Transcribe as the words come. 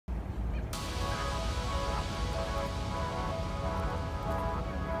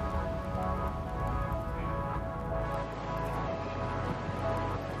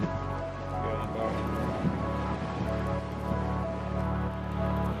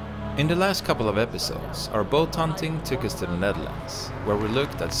In the last couple of episodes, our boat hunting took us to the Netherlands, where we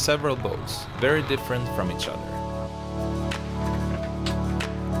looked at several boats, very different from each other.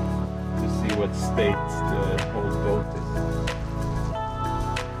 To see what state the whole boat is.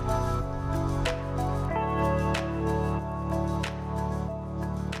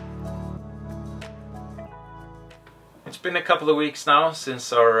 It's been a couple of weeks now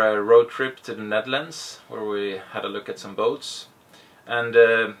since our road trip to the Netherlands, where we had a look at some boats. And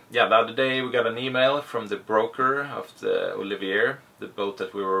yeah, the other day we got an email from the broker of the Olivier, the boat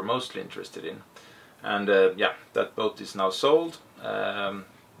that we were mostly interested in. And yeah, that boat is now sold.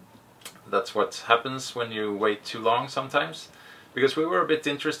 That's what happens when you wait too long sometimes. Because we were a bit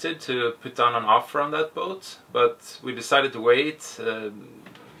interested to put down an offer on that boat, but we decided to wait,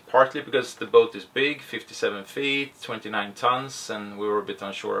 partly because the boat is big, 57 feet, 29 tons, and we were a bit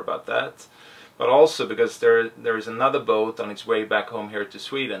unsure about that. But also because there is another boat on its way back home here to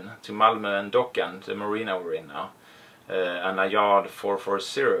Sweden, to Malin and Dockan, the marina we're in now, an Ayard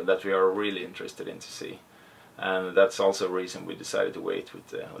 440 that we are really interested in to see. And that's also a reason we decided to wait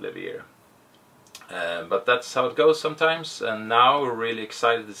with Olivier. But that's how it goes sometimes, and now we're really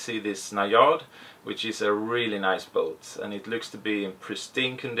excited to see this Ayard, which is a really nice boat, and it looks to be in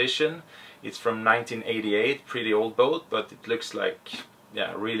pristine condition. It's from 1988, pretty old boat, but it looks like,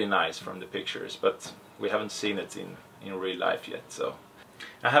 yeah, really nice from the pictures, but we haven't seen it in real life yet. So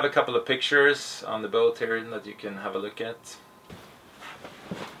I have a couple of pictures on the boat here that you can have a look at.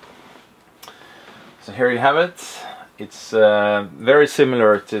 So here you have it. It's very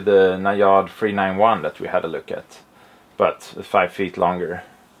similar to the Ayard 391 that we had a look at, but 5 feet longer.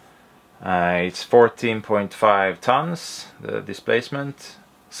 It's 14.5 tons, the displacement,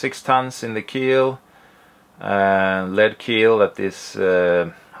 6 tons in the keel, lead keel that is,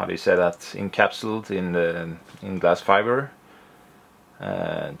 how do you say that, encapsulated in glass fiber,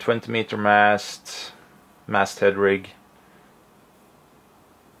 20 meter mast, masthead rig,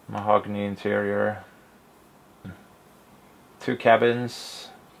 mahogany interior, 2 cabins,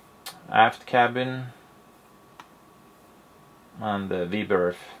 aft cabin, and the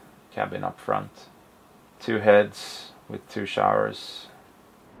V-berth cabin up front, 2 heads with 2 showers.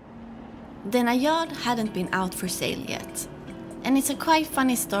 The Ayard hadn't been out for sale yet, and it's a quite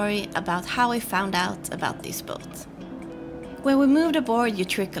funny story about how we found out about this boat. When we moved aboard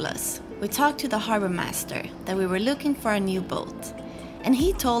Utriculus, we talked to the harbor master that we were looking for a new boat, and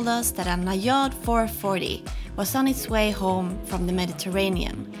he told us that an Ayard 440 was on its way home from the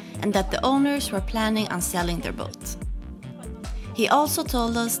Mediterranean, and that the owners were planning on selling their boat. He also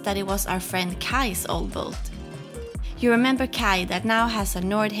told us that it was our friend Kai's old boat. You remember Kai that now has a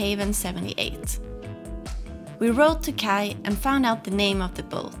Nordhaven 78. We wrote to Kai and found out the name of the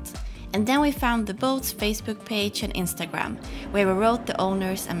boat, and then we found the boat's Facebook page and Instagram, where we wrote the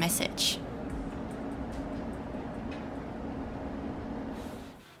owners a message.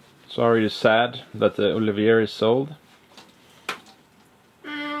 So are you sad that the Olivier is sold?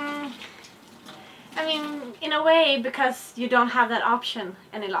 I mean, in a way, because you don't have that option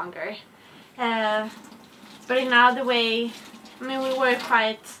any longer. But in another way, I mean, we were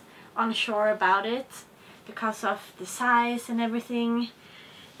quite unsure about it because of the size and everything.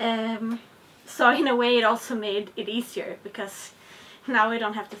 So in a way it also made it easier, because now we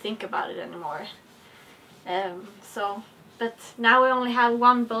don't have to think about it anymore. But now we only have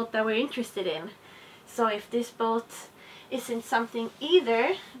one boat that we're interested in. So if this boat isn't something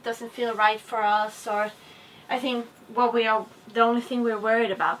either, doesn't feel right for us, or I think the only thing we're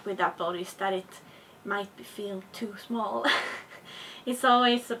worried about with that boat is that it might feel too small. It's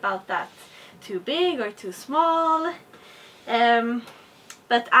always about that, too big or too small.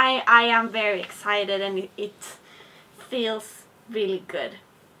 But I am very excited, and it feels really good.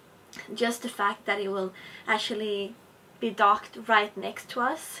 Just the fact that it will actually be docked right next to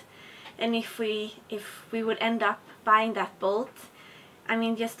us, and if we would end up buying that boat, I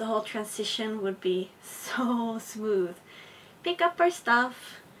mean, just the whole transition would be so smooth. Pick up our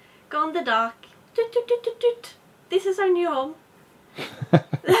stuff, go on the dock, toot, toot, toot, toot, toot. This is our new home.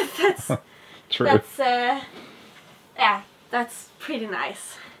 That's True. Yeah, that's pretty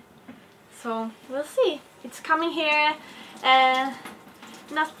nice. So we'll see. It's coming here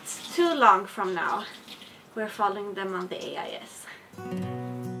not too long from now. We're following them on the AIS.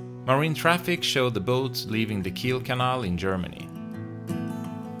 Marine traffic showed the boat leaving the Kiel Canal in Germany.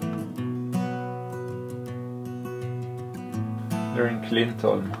 They're in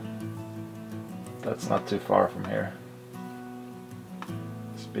Klintholm. That's not too far from here.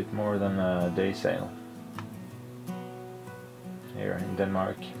 It's a bit more than a day sail. Here in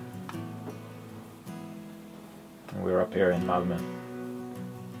Denmark. And we're up here in Malmö.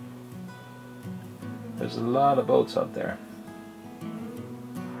 There's a lot of boats out there.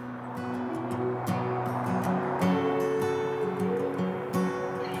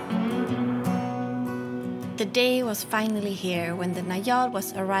 The day was finally here when the Najad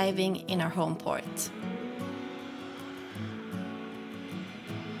was arriving in our home port.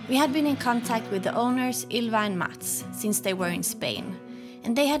 We had been in contact with the owners Ylva and Mats since they were in Spain,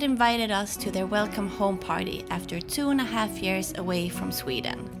 and they had invited us to their welcome home party after 2.5 years away from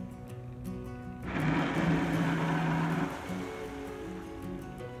Sweden.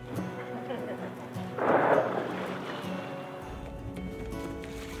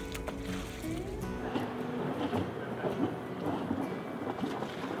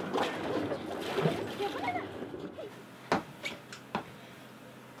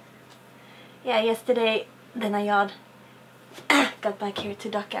 Yeah, yesterday the Najad got back here to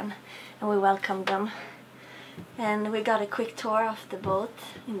Docken and we welcomed them. And we got a quick tour of the boat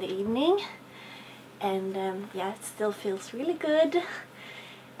in the evening. And yeah, it still feels really good.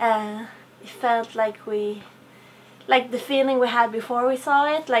 It felt like the feeling we had before we saw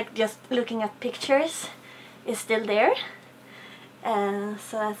it, like just looking at pictures, is still there.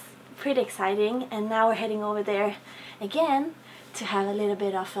 So that's pretty exciting. And now we're heading over there again to have a little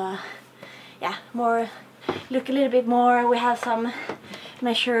bit of a look a little bit more. We have some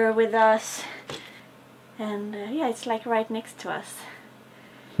measure with us, and yeah, it's like right next to us.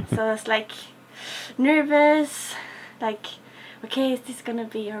 So it's like nervous, like, okay, is this gonna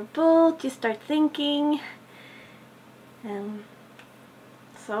be our boat? You start thinking, and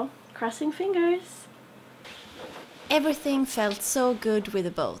so crossing fingers. Everything felt so good with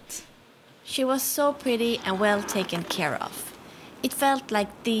the boat. She was so pretty and well taken care of. It felt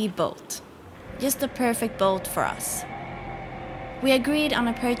like the boat. Just the perfect boat for us. We agreed on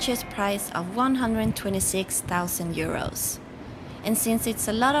a purchase price of 126,000 euros. And since it's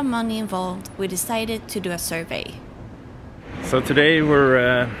a lot of money involved, we decided to do a survey. So today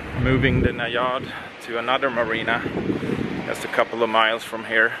we're moving the Najad to another marina, just a couple of miles from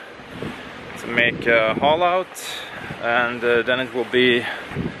here, to make a haul out, and then it will be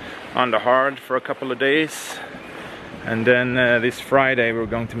on the hard for a couple of days. And then this Friday we're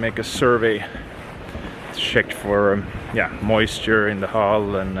going to make a survey, check for moisture in the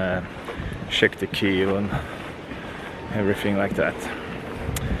hull, and check the keel and everything like that.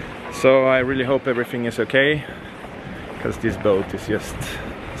 So I really hope everything is okay, because this boat is just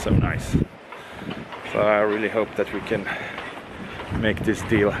so nice. So I really hope that we can make this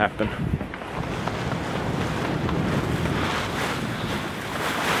deal happen.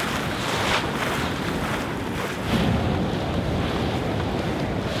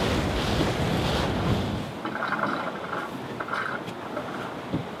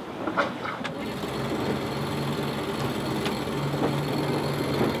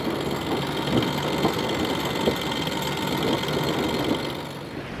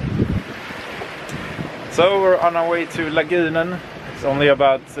 So we're on our way to Lagunen. It's only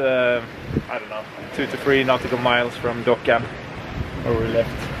about, I don't know, 2 to 3 nautical miles from Docken, where we left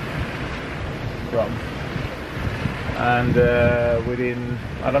from. And within,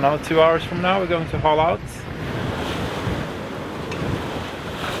 I don't know, 2 hours from now we're going to haul out.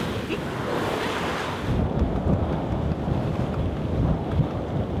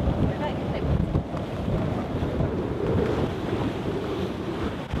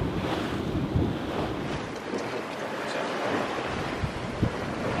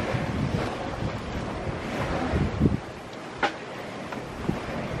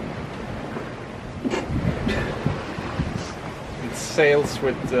 Sails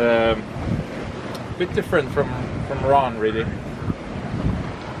with a bit different from Ron, really.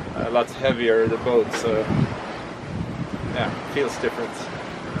 A lot heavier the boat, so yeah, feels different.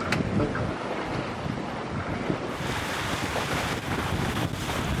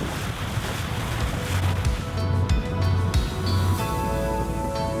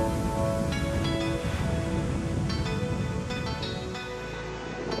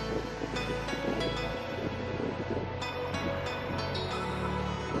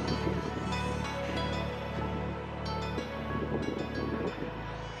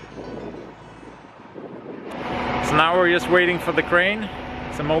 So now we're just waiting for the crane.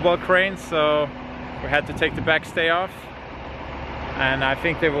 It's a mobile crane, so we had to take the backstay off. And I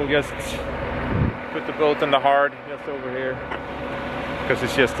think they will just put the boat on the hard just over here, because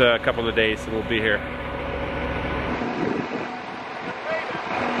it's just a couple of days it will be here.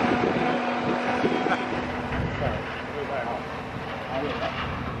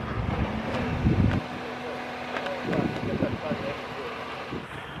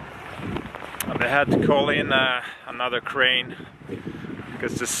 They had to call in another crane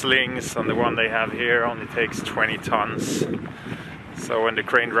because the slings on the one they have here only takes 20 tons. So when the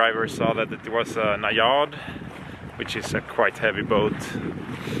crane driver saw that it was a Najad, which is a quite heavy boat,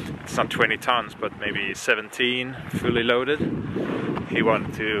 it's not 20 tons but maybe 17 fully loaded, he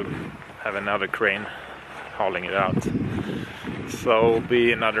wanted to have another crane hauling it out. So it'll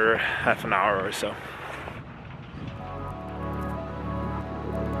be another half an hour or so.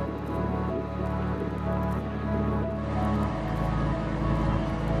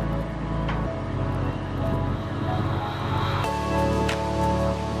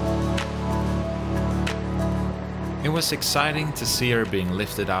 It was exciting to see her being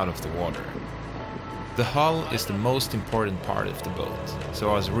lifted out of the water. The hull is the most important part of the boat, so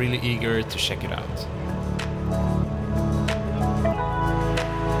I was really eager to check it out.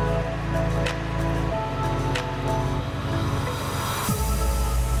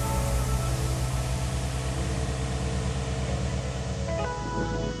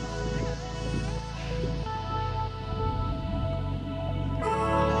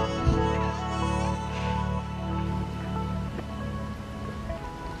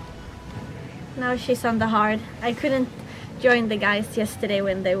 Now she's on the hard. I couldn't join the guys yesterday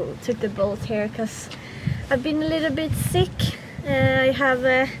when they took the boat here because I've been a little bit sick. I have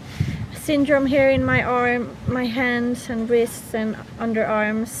a syndrome here in my arm, my hands and wrists and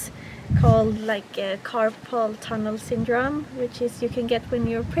underarms called like carpal tunnel syndrome, which is you can get when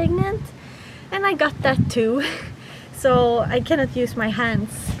you're pregnant, and I got that too. So I cannot use my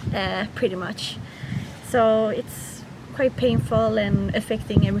hands pretty much. So it's quite painful and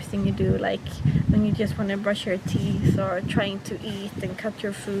affecting everything you do, like when you just want to brush your teeth or trying to eat and cut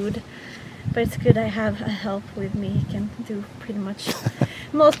your food. But it's good I have a help with me. He can do pretty much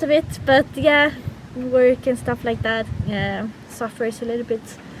most of it. But yeah, work and stuff like that suffers a little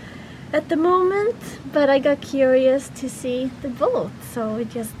bit at the moment. But I got curious to see the boat, so we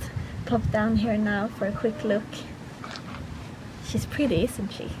just popped down here now for a quick look. She's pretty,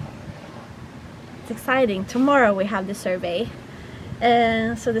 isn't she? It's exciting. Tomorrow we have the survey.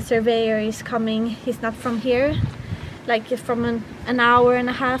 So the surveyor is coming. He's not from here, like from an hour and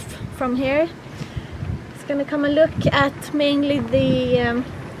a half from here. He's gonna come and look at mainly the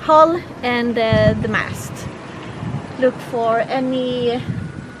hull and the mast. Look for any,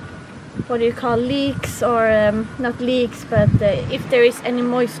 what do you call, leaks, or not leaks, but if there is any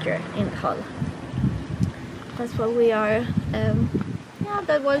moisture in the hull. That's what we are, yeah,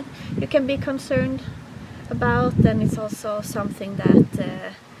 that what you can be concerned about, and it's also something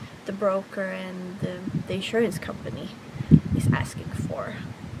that the broker and the insurance company is asking for.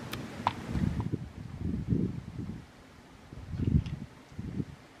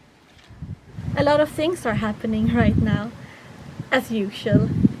 A lot of things are happening right now, as usual.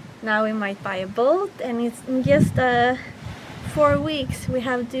 Now we might buy a boat, and it's in just 4 weeks we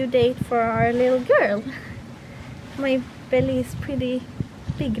have due date for our little girl. My belly is pretty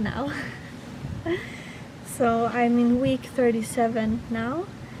big now. So I'm in week 37 now,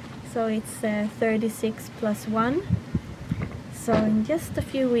 so it's 36 plus 1. So in just a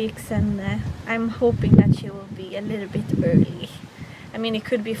few weeks, and I'm hoping that she will be a little bit early. I mean, it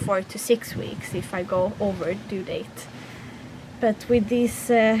could be 4 to 6 weeks if I go over due date. But with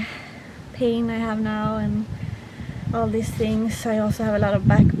this pain I have now and all these things, I also have a lot of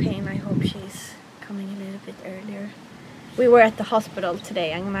back pain. I hope she's coming a little bit earlier. We were at the hospital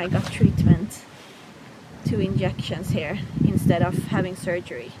today and I got treatment. 2 injections here instead of having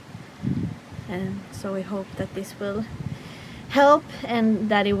surgery. And so we hope that this will help and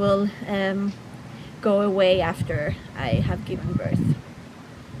that it will go away after I have given birth.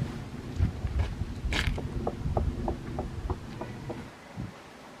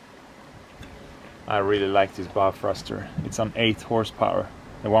 I really like this bow thruster. It's on 8 horsepower.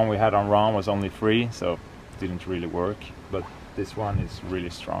 The one we had on Ron was only 3, so it didn't really work. But this one is really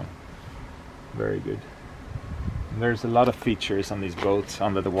strong. Very good. And there's a lot of features on these boats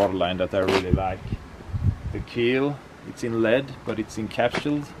under the waterline that I really like. The keel, it's in lead, but it's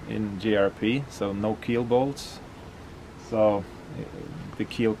encapsulated in GRP, so no keel bolts. So the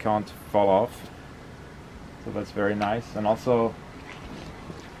keel can't fall off. So that's very nice. And also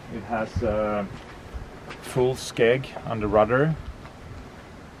it has full skeg on the rudder,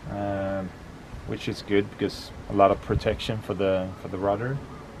 which is good because a lot of protection for the rudder.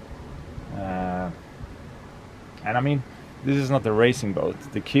 And I mean, this is not a racing boat.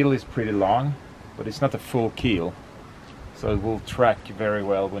 The keel is pretty long, but it's not a full keel, so it will track very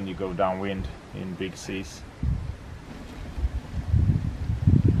well when you go downwind in big seas.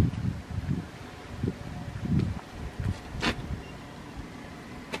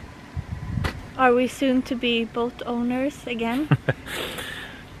 Are we soon to be boat owners again?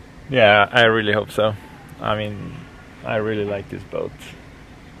 Yeah, I really hope so. I mean, I really like this boat.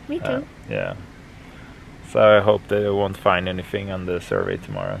 Me too. Yeah. So I hope they won't find anything on the survey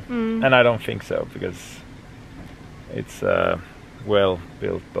tomorrow. And I don't think so, because it's a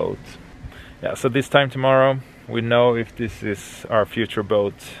well-built boat. Yeah, so this time tomorrow we know if this is our future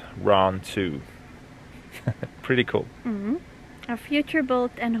boat, Ron 2. Pretty cool. Our future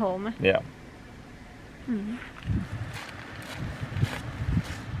boat and home. Yeah.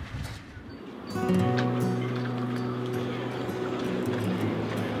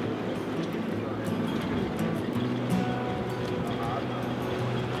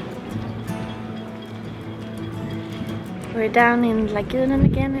 We're down in Lagunen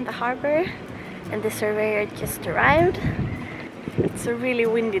again in the harbor, and the surveyor just arrived. It's a really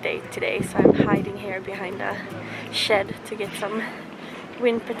windy day today, so I'm hiding here behind a shed to get some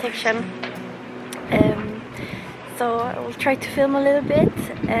wind protection. So I will try to film a little bit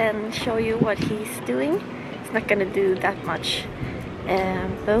and show you what he's doing. It's not gonna do that much,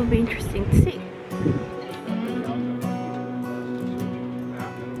 but it'll be interesting to see.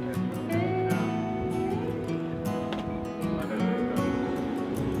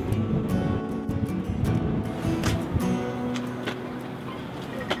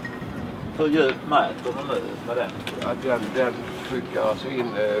 Hur djup mäter man nu med den? Ja, den trycker alltså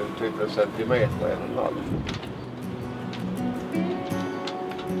in typ en centimeter eller en halv.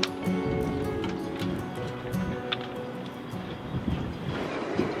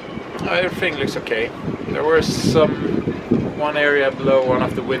 Everything looks okay. There was one area below one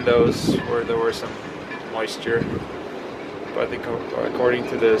of the windows where there was some moisture, but according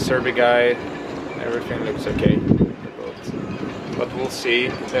to the survey guy, everything looks okay. But we'll see.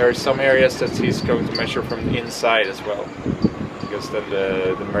 There are some areas that he's going to measure from the inside as well, because then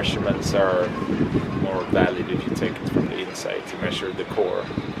the measurements are more valid if you take it from the inside to measure the core.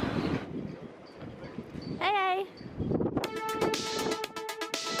 Hey!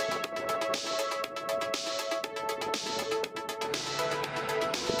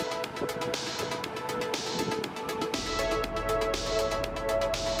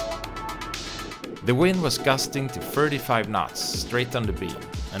 The wind was gusting to 35 knots straight on the beam,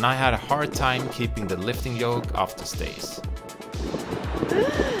 and I had a hard time keeping the lifting yoke off the stays.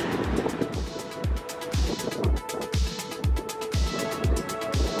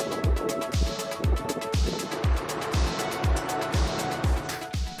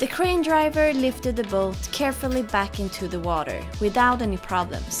 The crane driver lifted the boat carefully back into the water without any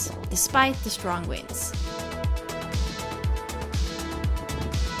problems, despite the strong winds.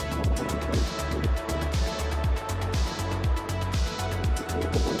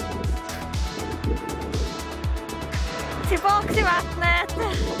 Tillbaks i vattnet!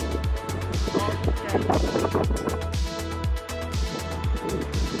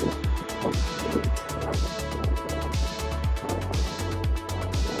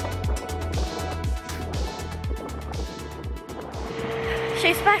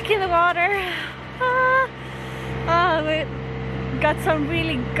 She's back in the water. We got some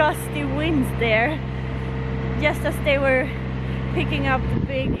really gusty winds there. Just as they were picking up the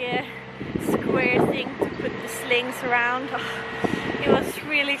big square thing to put the slings around. It was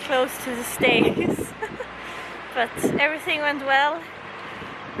really close to the stays. But everything went well.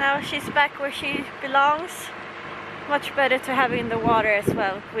 Now she's back where she belongs. Much better to have in the water as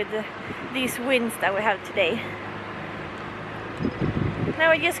well with these winds that we have today. Now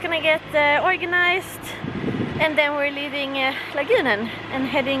we're just gonna get organized, and then we're leaving Lagunen and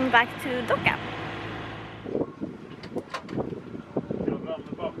heading back to Docka.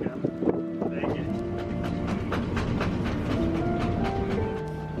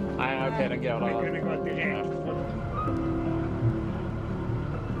 Okej, den går där.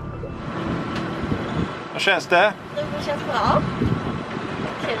 Vad känns det? Det känns bra.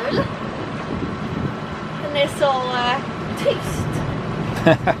 Kul. Den är så tyst.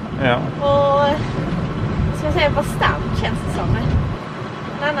 Ja. Och ska jag säga bastant känns det som.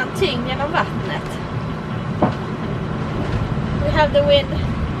 En annan tyngd genom vattnet. We have the wind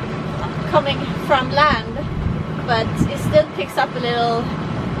coming from land, but it still picks up a little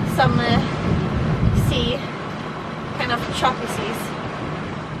some sea, kind of choppy seas.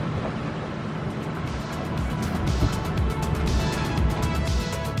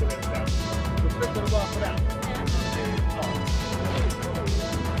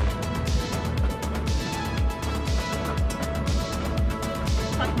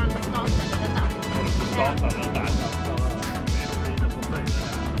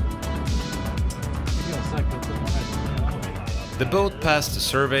 The boat passed the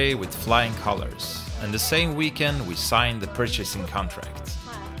survey with flying colors, and the same weekend we signed the purchasing contract.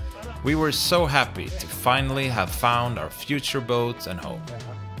 We were so happy to finally have found our future boat and home.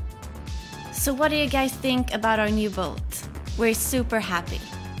 So what do you guys think about our new boat? We're super happy.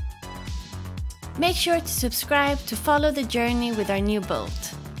 Make sure to subscribe to follow the journey with our new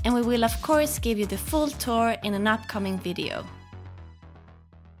boat, and we will of course give you the full tour in an upcoming video.